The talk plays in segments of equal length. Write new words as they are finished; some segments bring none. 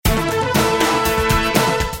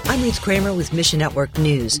I'm Ruth Kramer with Mission Network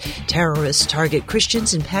News. Terrorists target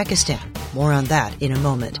Christians in Pakistan. More on that in a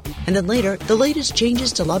moment. And then later, the latest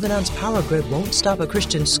changes to Lebanon's power grid won't stop a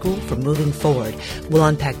Christian school from moving forward. We'll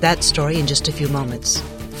unpack that story in just a few moments.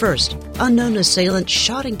 First, unknown assailant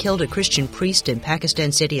shot and killed a Christian priest in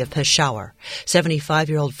Pakistan city of Peshawar.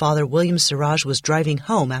 75-year-old Father William Siraj was driving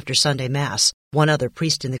home after Sunday Mass. One other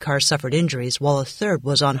priest in the car suffered injuries, while a third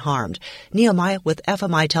was unharmed. Nehemiah with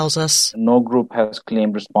FMI tells us, no group has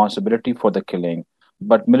claimed responsibility for the killing,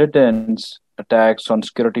 but militants' attacks on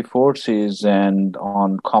security forces and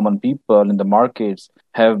on common people in the markets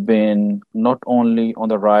have been not only on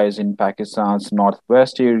the rise in Pakistan's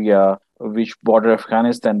northwest area, which border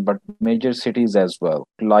Afghanistan, but major cities as well,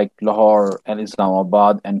 like Lahore and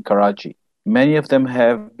Islamabad and Karachi. Many of them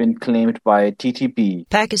have been claimed by TTP.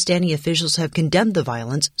 Pakistani officials have condemned the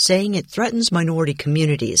violence, saying it threatens minority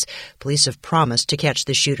communities. Police have promised to catch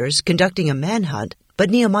the shooters, conducting a manhunt. But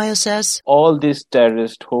Nehemiah says, all these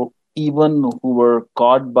terrorists who were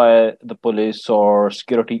caught by the police or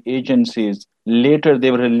security agencies, later they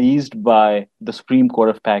were released by the Supreme Court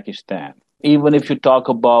of Pakistan. Even if you talk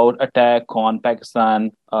about attack on Pakistan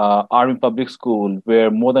Army Public School, where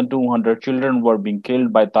more than 200 children were being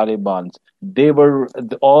killed by Taliban,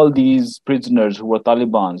 all these prisoners who were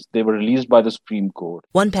Taliban, they were released by the Supreme Court.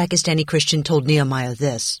 One Pakistani Christian told Nehemiah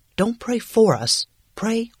this, don't pray for us,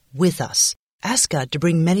 pray with us. Ask God to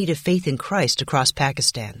bring many to faith in Christ across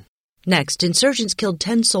Pakistan. Next, insurgents killed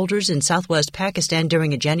 10 soldiers in southwest Pakistan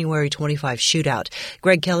during a January 25 shootout.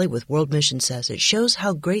 Greg Kelly with World Mission says it shows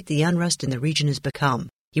how great the unrest in the region has become.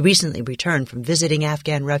 He recently returned from visiting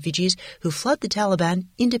Afghan refugees who fled the Taliban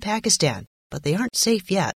into Pakistan, but they aren't safe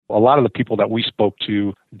yet. A lot of the people that we spoke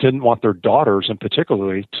to didn't want their daughters, in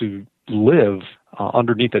particular, to live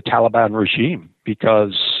underneath the Taliban regime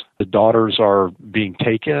because the daughters are being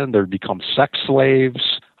taken, they've become sex slaves,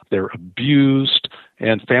 they're abused,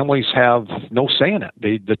 and families have no say in it.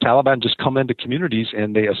 The Taliban just come into communities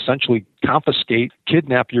and they essentially confiscate,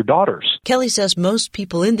 kidnap your daughters. Kelly says most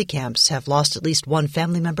people in the camps have lost at least one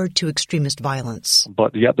family member to extremist violence.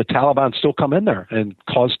 But yet the Taliban still come in there and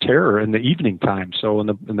cause terror in the evening time. So in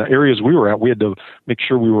the areas we were at, we had to make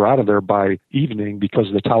sure we were out of there by evening because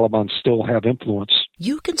the Taliban still have influence.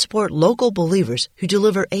 You can support local believers who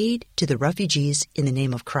deliver aid to the refugees in the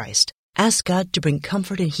name of Christ. Ask God to bring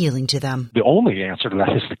comfort and healing to them. The only answer to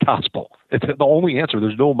that is the gospel. It's the only answer.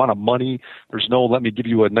 There's no amount of money. There's no, let me give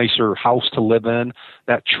you a nicer house to live in.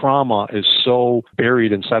 That trauma is so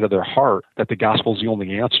buried inside of their heart that the gospel is the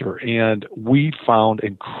only answer. And we found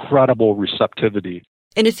incredible receptivity.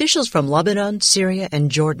 And officials from Lebanon, Syria,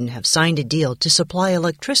 and Jordan have signed a deal to supply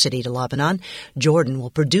electricity to Lebanon. Jordan will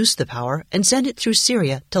produce the power and send it through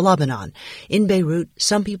Syria to Lebanon. In Beirut,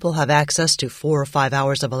 some people have access to 4 or 5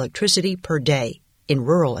 hours of electricity per day. In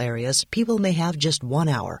rural areas, people may have just 1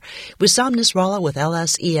 hour. Wissam Nasrallah with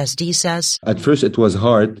LSESD says, at first it was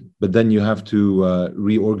hard, but then you have to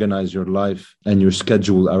reorganize your life and your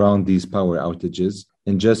schedule around these power outages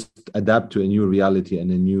and just adapt to a new reality and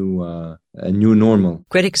a new normal.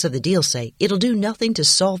 Critics of the deal say it'll do nothing to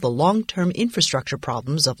solve the long-term infrastructure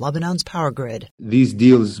problems of Lebanon's power grid. These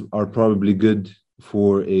deals are probably good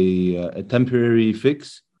for a temporary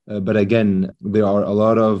fix, but again, there are a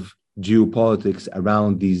lot of geopolitics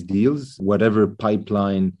around these deals. Whatever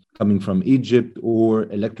pipeline coming from Egypt or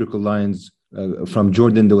electrical lines from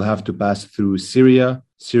Jordan, they'll have to pass through Syria.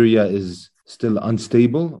 Syria is still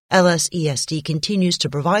unstable. LSESD continues to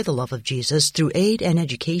provide the love of Jesus through aid and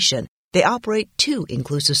education. They operate 2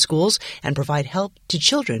 inclusive schools and provide help to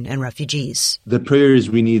children and refugees. The prayers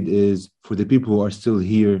we need is for the people who are still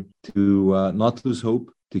here to not lose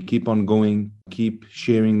hope, to keep on going, keep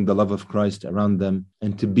sharing the love of Christ around them,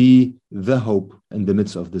 and to be the hope in the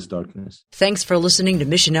midst of this darkness. Thanks for listening to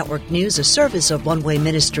Mission Network News, a service of One Way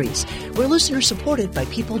Ministries. We're listeners supported by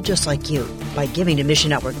people just like you. By giving to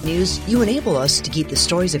Mission Network News, you enable us to keep the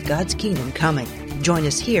stories of God's kingdom coming. Join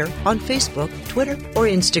us here on Facebook, Twitter, or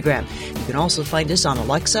Instagram. You can also find us on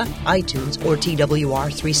Alexa, iTunes, or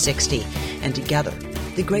TWR360. And together,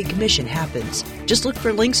 the Great Commission happens. Just look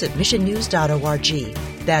for links at missionnews.org.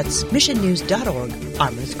 That's missionnews.org.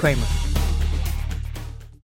 I'm Ruth Kramer.